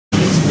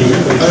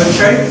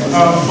Okay,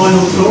 our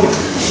final talk,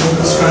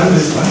 Strandh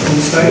is back on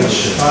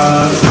stage.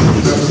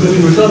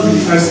 Representing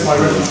redundant tests by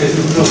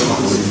replicating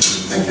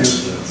developments. Thank you.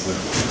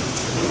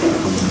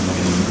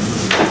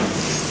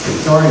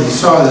 You already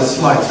saw the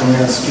slides, I'm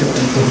going to skip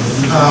it.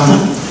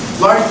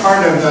 Large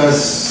part of the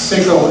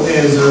SQL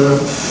is a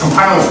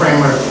compiler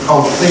framework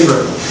called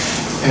Cleaver.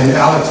 And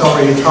Alex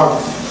already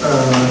talked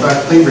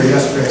about Cleaver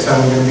yesterday, so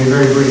I'm going to be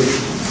very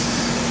brief.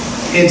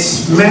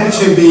 It's meant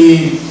to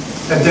be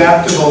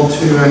adaptable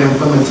to an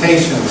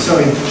implementation, so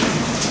it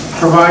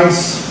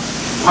provides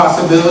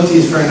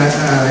possibilities for an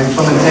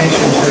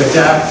implementation to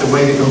adapt the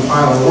way the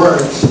compiler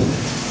works.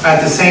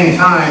 At the same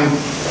time,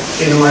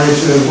 in order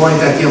to avoid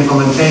that the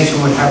implementation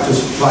would have to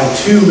supply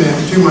too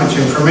much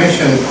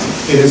information,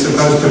 it is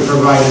supposed to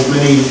provide as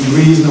many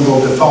reasonable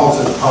defaults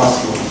as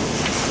possible.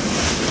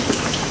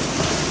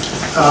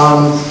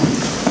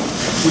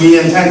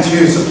 We intend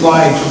to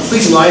supply a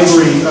complete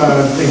library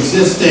of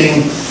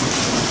existing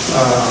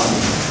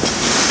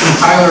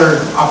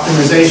compiler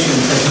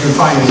optimizations that you can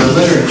find in the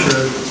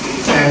literature,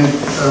 and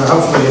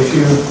hopefully a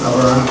few of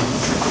our own.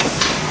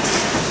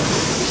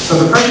 So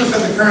the purpose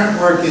of the current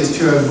work is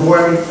to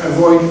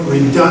avoid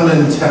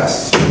redundant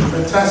tests.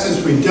 A test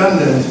is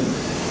redundant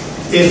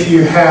if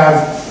you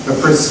have a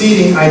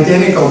preceding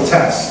identical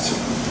test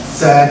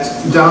that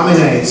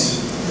dominates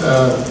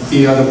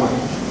the other one.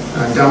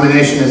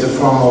 Domination is a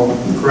formal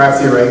graph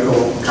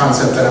theoretical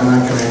concept that I'm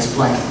not going to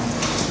explain.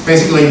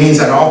 Basically, it means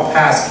that all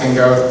paths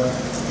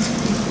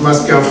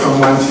must go from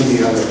one to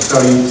the other. So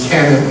you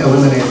can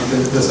eliminate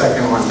the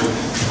second one. The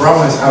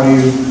problem is, how do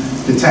you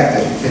detect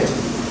that you can't?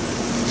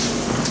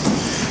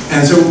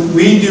 And so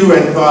we do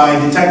it by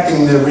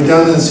detecting the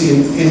redundancy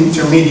in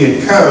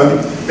intermediate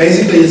code,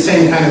 basically the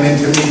same kind of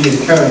intermediate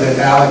code that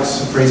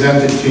Alex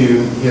presented to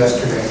you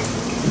yesterday.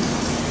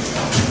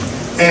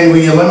 And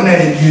we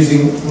eliminate it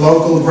using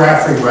local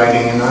graph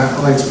rewriting, and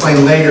I'll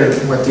explain later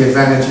what the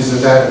advantages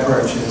of that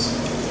approach is.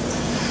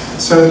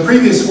 So the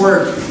previous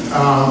work,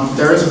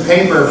 there is a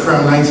paper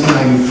from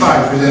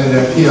 1995 presented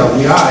at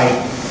PLBI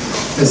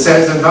that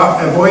says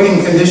about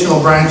avoiding conditional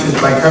branches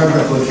by code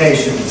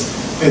replication.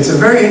 It's a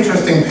very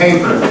interesting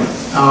paper.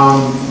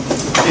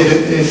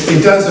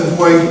 It does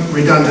avoid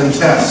redundant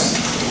tests.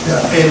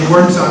 It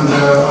works on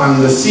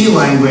the C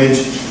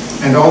language,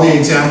 and all the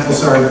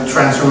examples are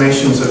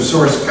transformations of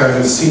source code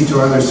of C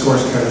to other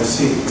source code of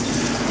C.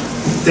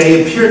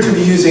 They appear to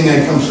be using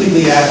a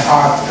completely ad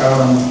hoc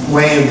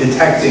way of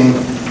detecting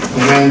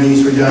when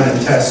these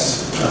redundant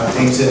tests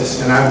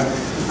exist. And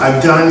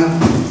I've done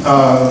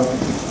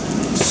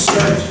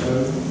search,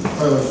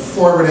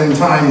 forward in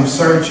time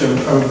search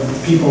of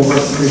people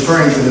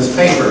referring to this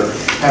paper.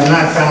 Have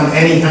not found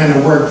any kind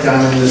of work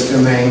done in this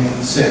domain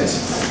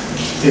since.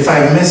 If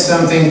I've missed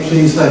something,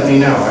 please let me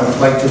know. I would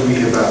like to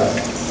read about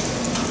it.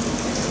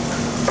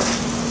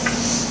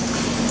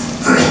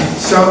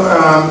 So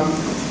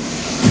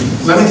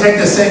let me take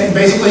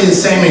basically the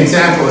same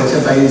example,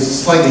 except I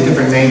use slightly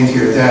different names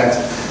here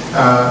that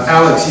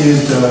Alex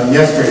used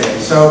yesterday.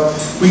 So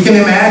we can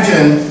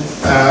imagine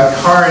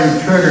car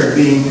encoder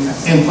being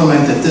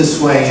implemented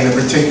this way in a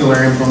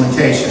particular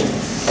implementation.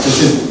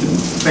 This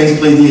is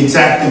basically the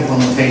exact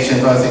implementation,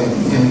 both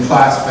in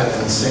class but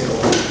in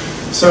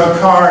SQL. So a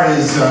car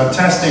is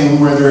testing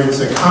whether it's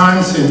a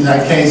cons. In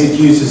that case, it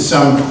uses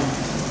some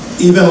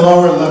even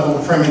lower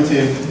level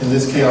primitive, in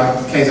this case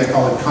I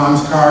call it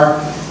cons car,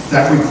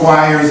 that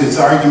requires its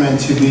argument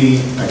to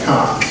be a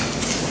cons.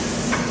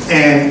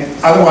 And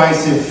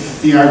otherwise,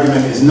 if the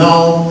argument is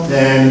null,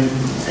 then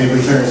it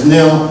returns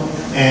nil,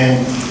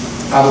 and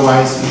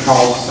otherwise it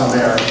calls some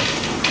error.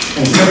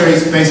 And coder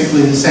is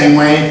basically the same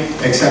way,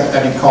 except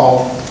that it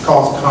calls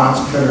cons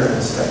coder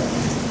instead.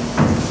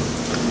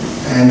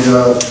 And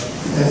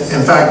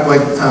in fact,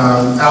 what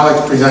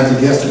Alex presented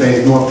yesterday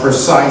is more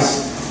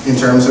precise in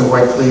terms of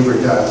what Cleaver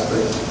does, but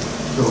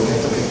we'll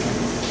get the picture.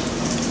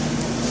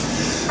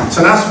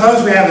 So now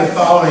suppose we have the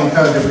following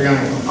code that we're going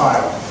to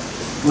compile.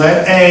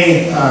 Let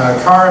A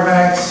car of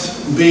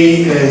X,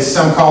 B is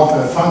some call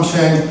to a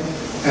function,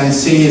 and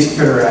C is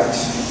coder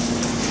X.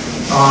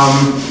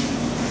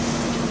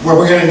 What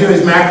we're going to do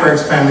is macro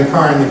expand the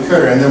car and the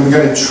coder, and then we're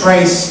going to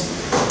trace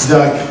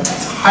the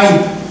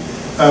type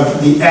of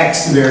the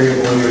X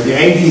variable here. The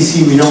A, B,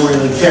 C we don't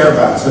really care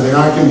about, so they're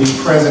not going to be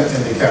present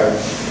in the code.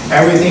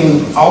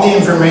 Everything, all the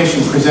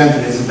information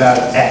presented is about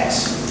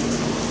X.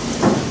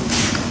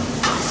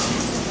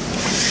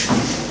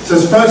 So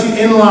suppose you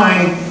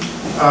inline,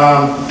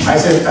 I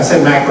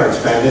said macro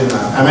expand, didn't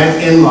I? I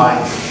meant inline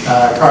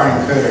car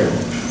encoder.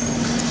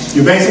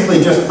 You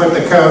basically just put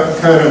the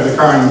code of the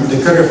car and the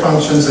coder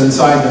functions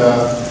inside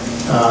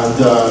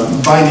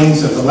the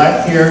bindings of the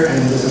let here,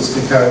 and this is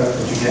the code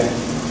that you get.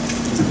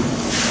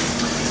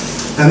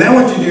 And then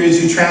what you do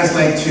is you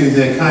translate to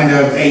the kind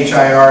of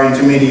HIR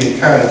intermediate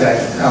code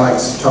that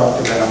Alex talked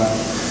about.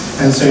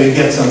 And so you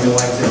get something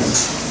like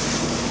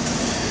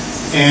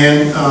this.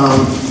 And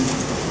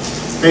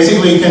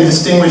basically you can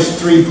distinguish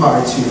three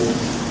parts here.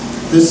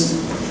 This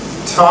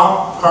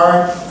top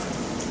part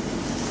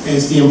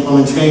is the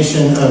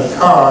implementation of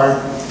car,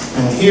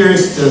 And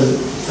here's the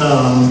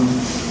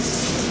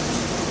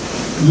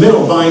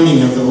middle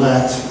binding of the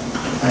let,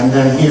 and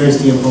then here's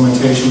the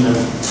implementation of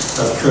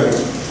could.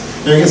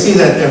 Now you can see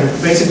that they're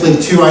basically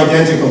two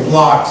identical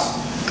blocks,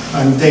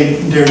 and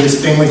they're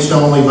distinguished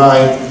only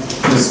by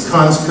this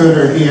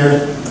conscooter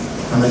here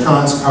and the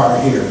cons car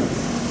here.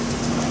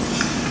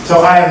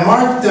 So I have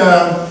marked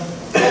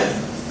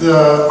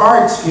the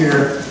arcs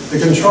here, the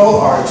control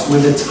arcs,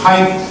 with a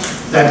type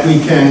that we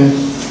can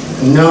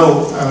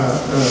know,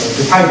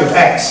 the type of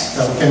X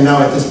that we can know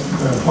at this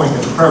point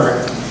in the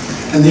program.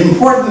 And the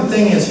important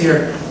thing is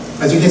here,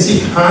 as you can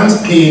see,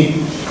 cons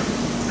P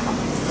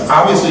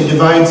obviously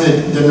divides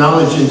the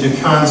knowledge into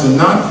cons and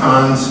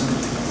non-cons,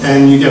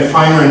 and you get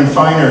finer and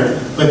finer,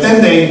 but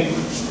then they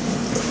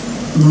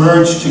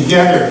merge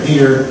together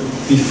here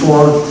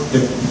before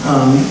the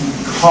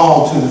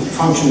call to the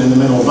function in the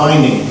middle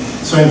binding.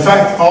 So in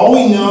fact, all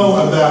we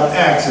know about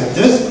X at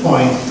this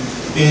point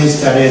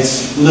is that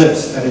it's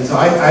lips, that it's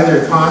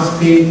either cons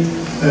P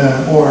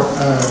or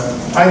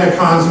either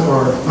cons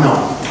or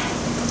no.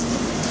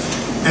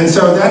 And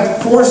so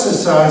that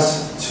forces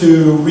us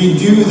to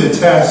redo the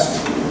test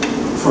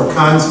for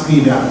cons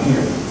P down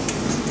here.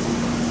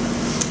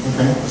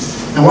 Okay?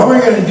 And what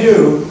we're going to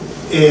do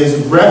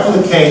is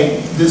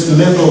replicate this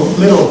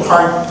middle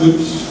part,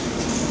 oops,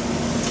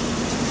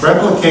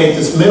 replicate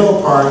this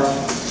middle part,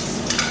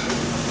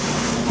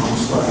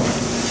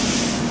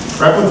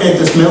 replicate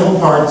this middle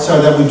part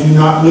so that we do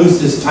not lose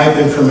this type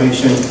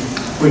information,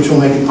 which will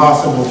make it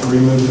possible to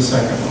remove the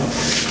second one.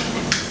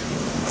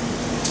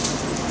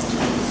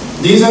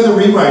 These are the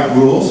rewrite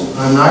rules.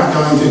 I'm not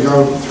going to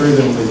go through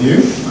them with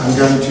you. I'm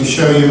going to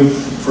show you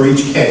for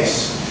each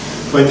case.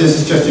 But this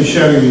is just to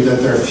show you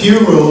that there are few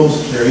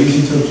rules, they're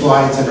easy to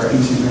apply, that are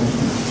easy to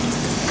implement.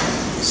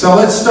 So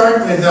let's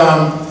start with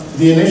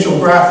the initial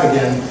graph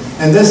again.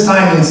 And this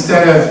time,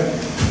 instead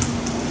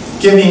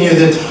of giving you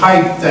the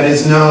type that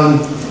is known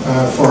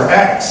for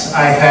X,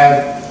 I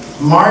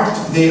have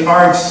marked the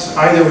arcs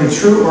either with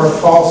true or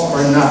false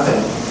or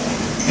nothing.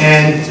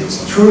 And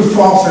true,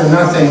 false, or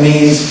nothing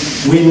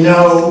means we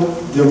know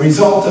the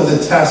result of the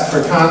test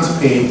for cons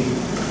P,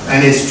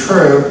 and it's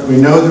true. We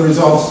know the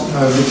results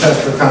of the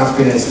test for cons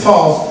P and it's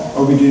false,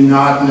 or we do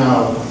not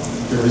know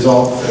the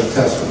result for the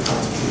test for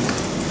cons P.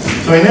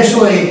 So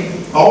initially,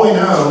 all we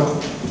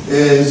know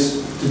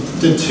is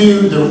the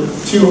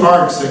two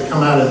arcs that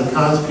come out of the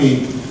cons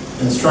P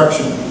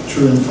instruction,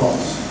 true and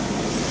false.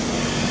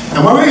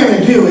 And what we're going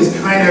to do is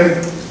kind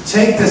of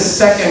take the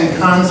second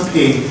cons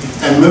P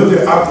and move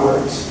it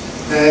upwards.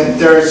 And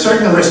there are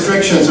certain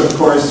restrictions, of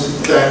course,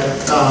 that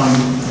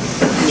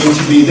need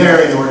to be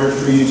there in order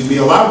for you to be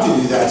allowed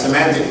to do that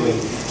semantically.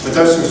 But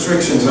those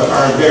restrictions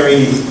are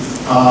very,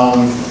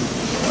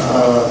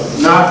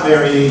 not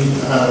very,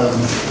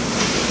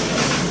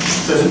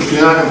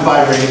 do not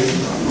imply very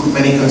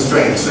many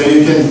constraints. So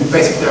you can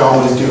basically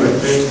always do it.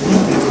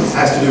 It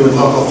has to do with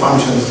local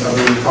functions that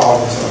we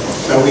call and so forth.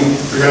 So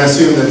we're going to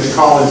assume that the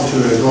call is to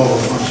a global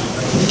function.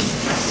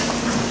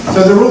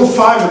 So the rule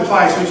 5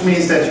 applies, which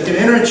means that you can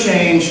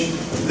interchange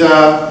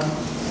the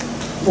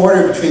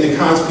order between the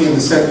cons P and the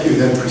set Q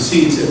that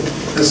precedes it,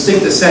 and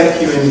stick the set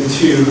Q into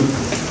two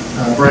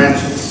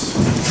branches.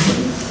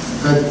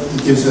 That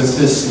gives us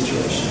this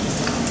situation.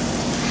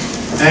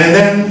 And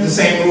then the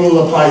same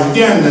rule applies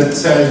again that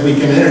says we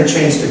can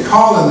interchange the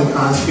call and the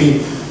cons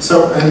P.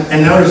 So,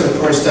 and notice, of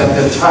course, that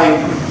the type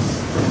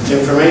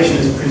information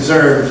is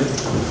preserved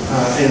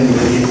in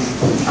the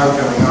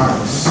outgoing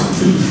arcs.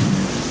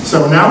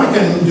 So now we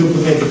can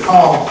duplicate the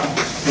call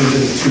into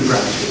the two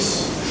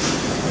branches.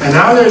 And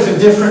now there's a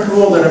different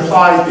rule that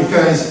applies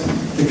because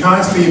the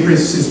cons P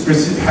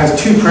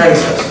has two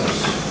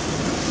predecessors.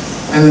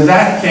 And in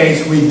that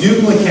case, we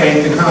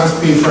duplicate the cons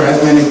P for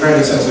as many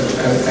predecessors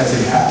as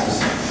it has.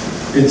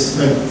 It's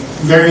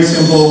very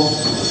simple,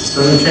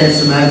 doesn't change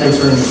semantics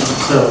or anything.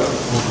 So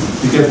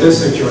you get this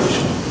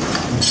situation.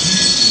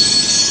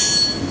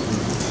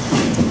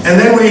 And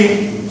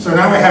then so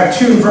now we have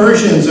two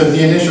versions of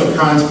the initial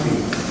cons P.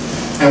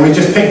 And we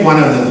just pick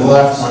one of them, the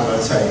left one,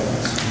 let's say.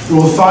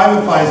 Rule 5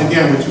 applies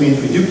again, which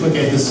means we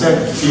duplicate the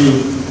set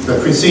Q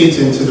that precedes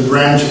into the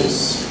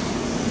branches.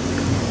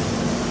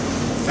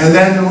 And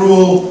then the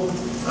rule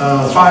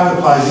 5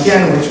 applies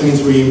again, which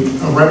means we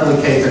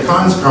replicate the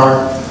cons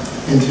car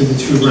into the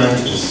two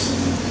branches.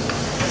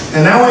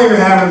 And now we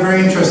have a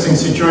very interesting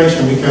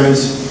situation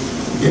because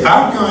the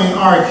outgoing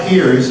arc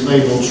here is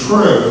labeled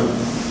true,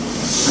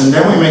 and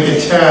then we make a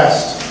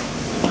test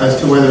as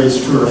to whether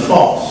it's true or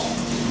false.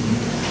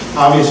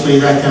 Obviously,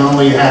 that can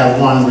only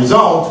have one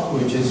result,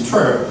 which is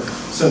true.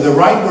 So the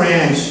right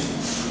branch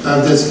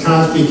of this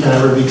cons P can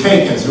never be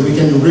taken. So we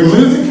can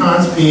remove the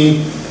cons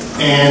P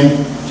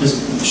and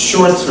just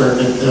short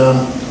circuit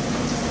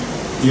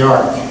the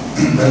arc.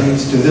 That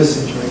leads to this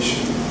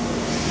situation.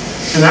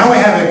 And now we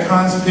have a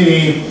cons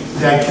P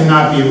that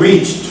cannot be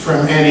reached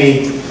from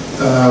any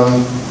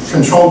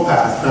control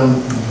path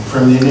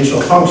from the initial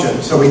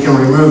function. So we can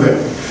remove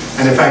it.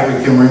 And in fact,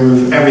 we can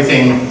remove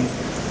everything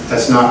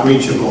that's not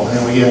reachable,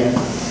 and we get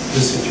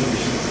this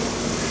situation.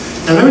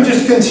 And then we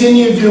just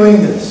continue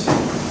doing this.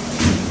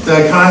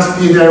 The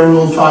constant data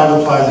rule 5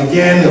 applies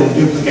again. It will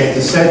duplicate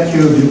the set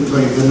queue,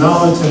 duplicate the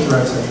null,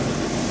 etc., etc.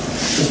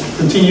 Just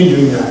continue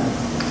doing that.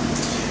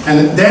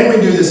 And then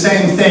we do the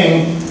same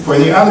thing for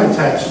the other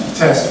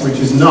test, which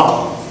is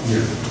null.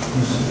 Yeah.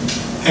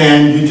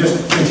 And you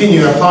just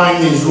continue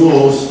applying these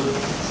rules,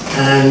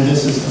 and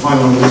this is the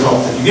final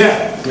result that you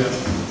get. Yeah.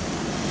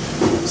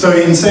 So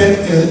instead,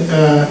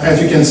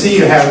 as you can see,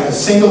 you have a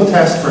single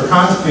test for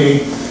const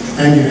p,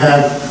 and you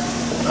have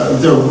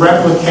the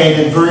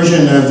replicated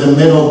version of the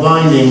middle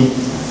binding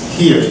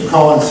here.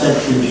 Call and set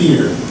queue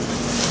here.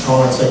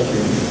 Call and set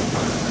queue here.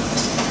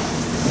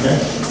 Okay.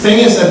 Thing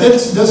is that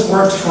this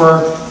works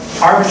for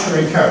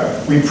arbitrary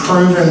code. We've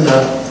proven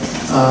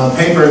the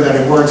paper that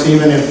it works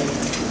even if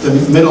the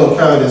middle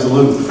code is a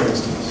loop, for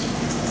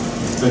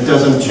instance. It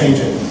doesn't change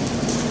anything.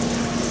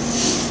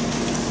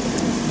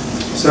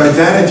 So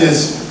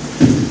advantages,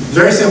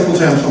 very simple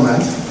to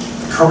implement.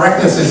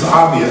 Correctness is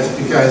obvious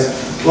because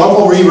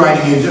local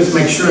rewriting, you just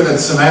make sure that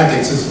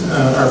semantics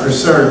are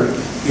preserved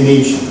in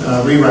each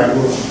rewrite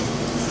rule.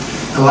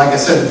 And like I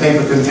said, the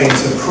paper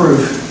contains a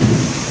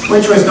proof,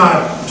 which was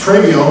not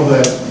trivial,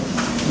 but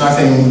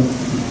nothing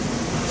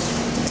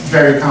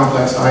very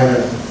complex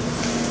either.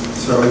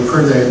 So we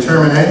prove that it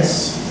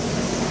terminates.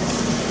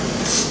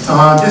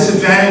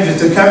 Disadvantage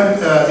is the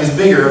code is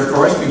bigger, of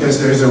course, because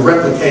there's a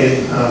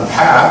replicated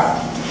path.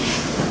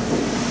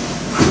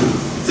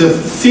 The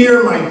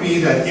fear might be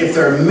that if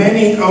there are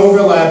many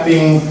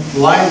overlapping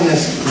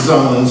liveness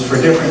zones for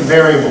different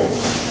variables,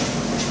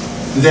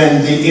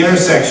 then the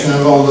intersection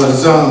of all those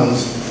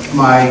zones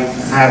might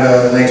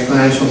have an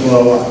exponential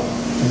blow up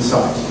in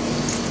size.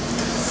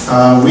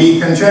 We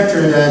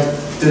conjecture that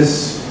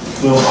this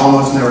will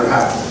almost never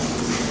happen.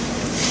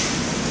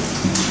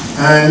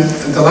 And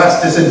the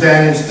last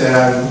disadvantage that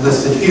I've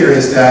listed here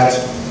is that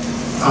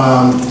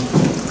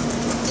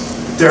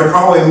there are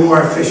probably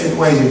more efficient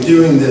ways of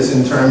doing this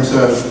in terms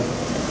of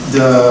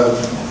the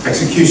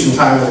execution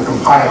time of the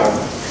compiler.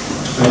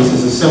 So this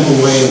is a simple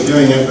way of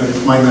doing it, but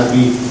it might not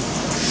be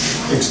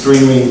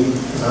extremely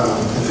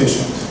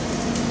efficient.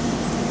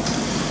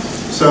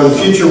 So the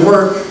future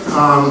work,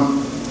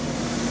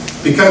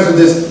 because of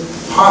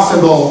this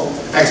possible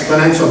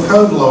exponential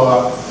code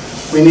blow-up,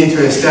 we need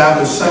to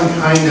establish some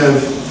kind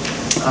of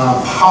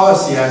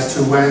policy as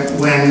to when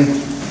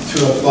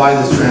to apply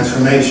this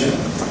transformation.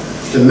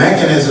 The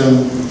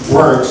mechanism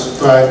works,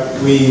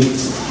 but we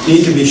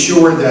need to be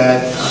sure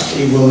that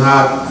it will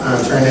not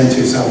turn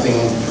into something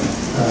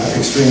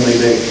extremely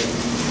big.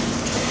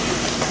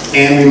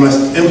 And we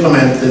must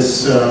implement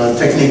this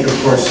technique,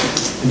 of course,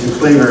 into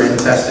Cleaver and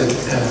test it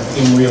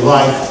in real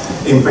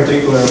life, in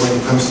particular when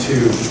it comes to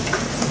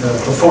the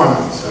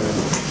performance of it.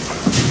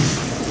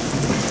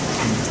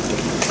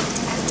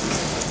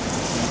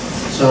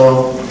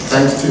 So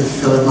thanks to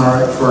Philip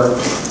Marek for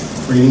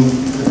reading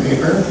the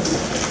paper,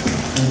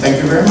 and thank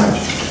you very much.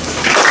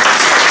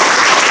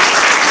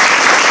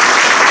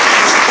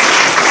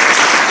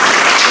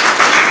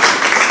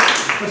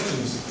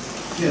 Questions?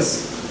 Yes.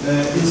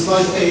 In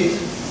slide 8,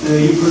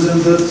 you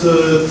presented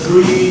the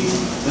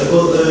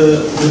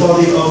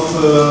body of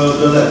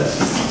the LED.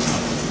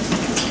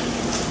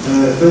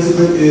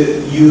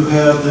 Basically, you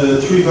have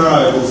the 3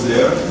 variables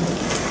there.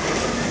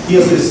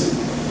 Here's this.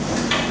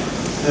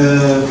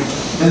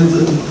 And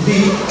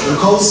B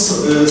calls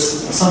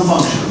some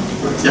function.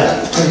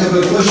 Yeah. I have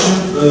a question.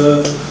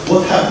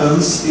 What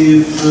happens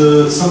if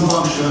some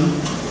function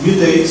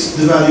mutates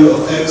the value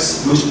of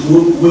x, which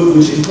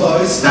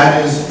implies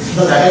that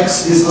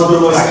x is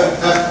otherwise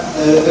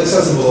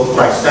accessible?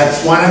 Right.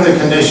 That's one of the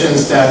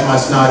conditions that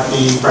must not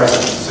be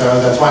present. So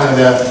that's one of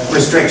the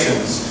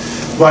restrictions.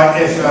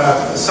 But if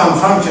some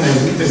function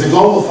is a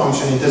global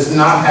function, it does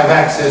not have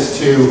access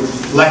to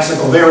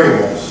lexical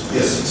variables.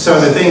 Yes. So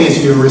the thing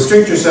is, you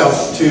restrict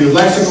yourself to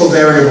lexical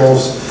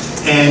variables,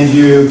 and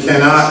you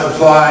cannot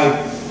apply,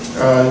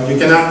 you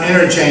cannot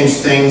interchange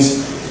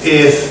things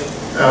if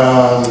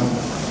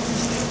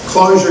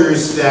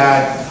closures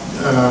that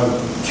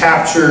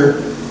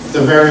capture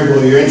the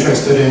variable you're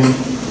interested in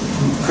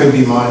could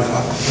be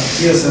modified.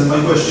 Yes, and my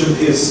question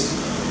is,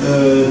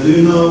 do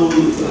you know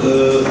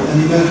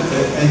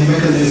any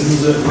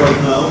mechanisms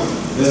right now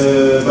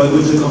by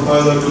which the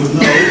compiler could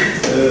know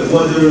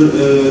whether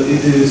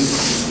it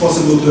is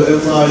possible to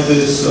apply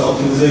this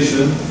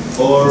optimization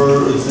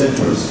or it's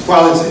dangerous?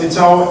 Well, it's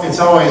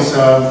always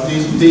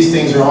these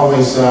things are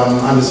always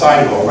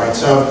undecidable, right?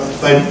 So,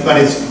 but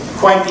it's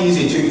quite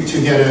easy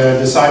to get a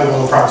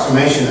decidable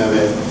approximation of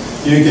it.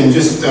 You can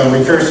just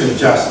recursively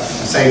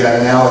say that,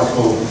 and Alex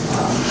will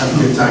have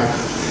a good time.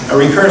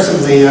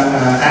 Recursively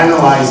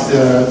analyze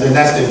the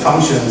nested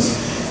functions,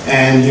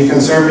 and you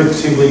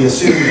conservatively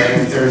assume that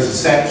if there is a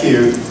set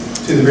queue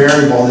to the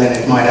variable, then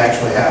it might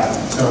actually happen.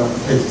 So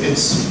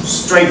it's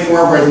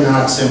straightforward and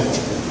not simple.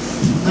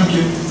 Thank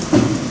you.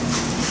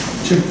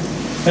 Sure.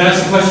 Can I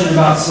ask a question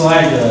about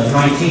slide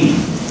 19?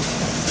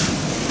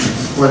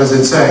 What does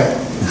it say?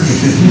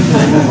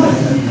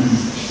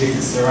 If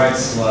it's the right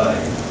slide.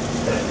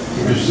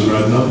 Which is the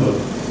right number?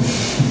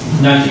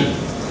 19.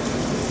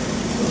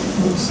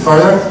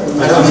 Further?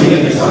 I don't see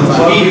it. I'm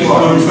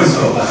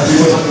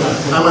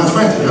I'm on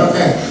 20,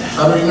 okay.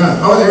 How do you know?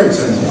 Oh, there it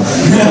says.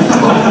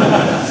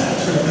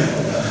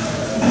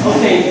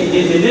 Okay,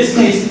 in this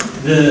case,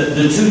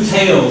 the two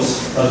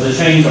tails of the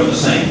chains are the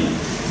same.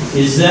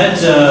 Is that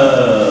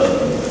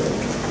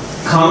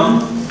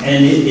common?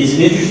 And is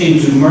it interesting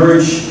to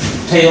merge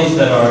tails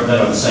that are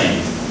the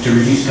same to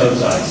reduce code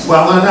size?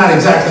 Well, they're not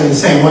exactly the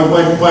same.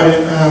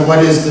 What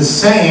is the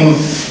same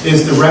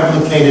is the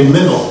replicated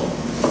middle,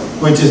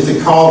 which is the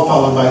call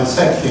followed by the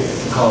set key.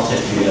 The call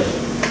set together.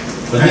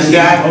 And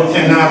that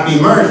cannot be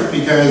merged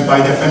because by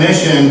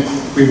definition,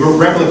 we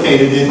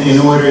replicated it in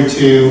order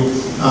to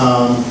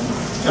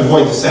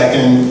avoid the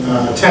second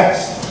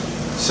text.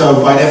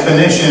 So by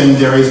definition,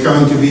 there is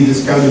going to be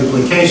this code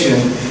duplication.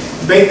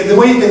 The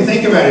way you can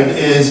think about it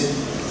is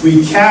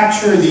we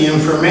capture the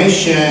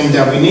information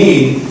that we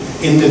need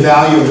in the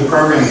value of the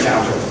program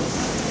counter.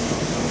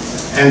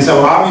 And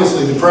so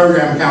obviously the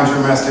program counter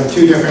must have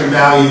two different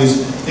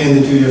values in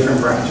the two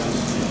different branches.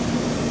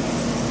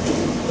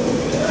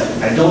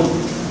 I don't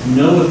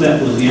know if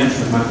that was the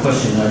answer to my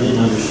question. I didn't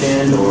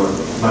understand, or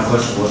my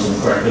question wasn't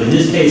correct. But in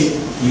this case,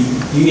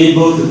 you did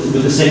both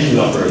with the set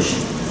queue operation.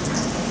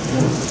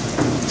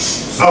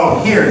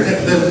 Oh, here,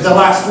 the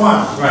last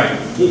one. Right.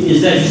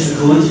 Is that just a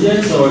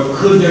coincidence, or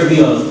could there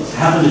be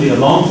happen to be a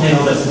long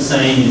tail that's the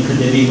same, and could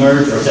they be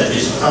merged, or is that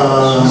just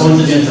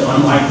coincidence or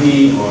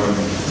unlikely, or?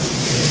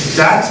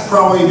 That's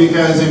probably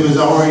because it was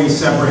already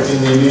separate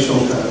in the initial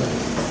code.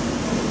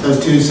 Those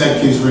two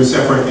set queues were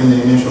separate in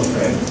the initial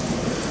code.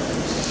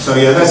 So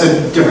yeah, that's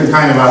a different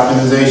kind of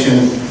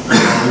optimization.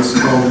 It's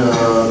called,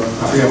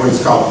 I forget what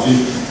it's called.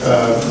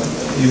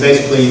 You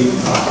basically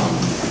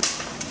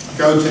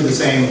go to the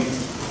same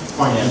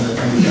point in the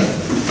code.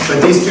 But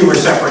these two were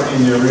separate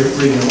in the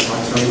original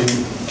one, so we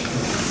didn't.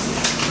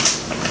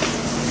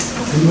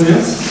 Anyone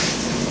else?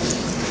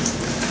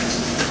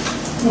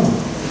 Oh,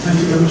 thank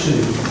you very much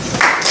indeed.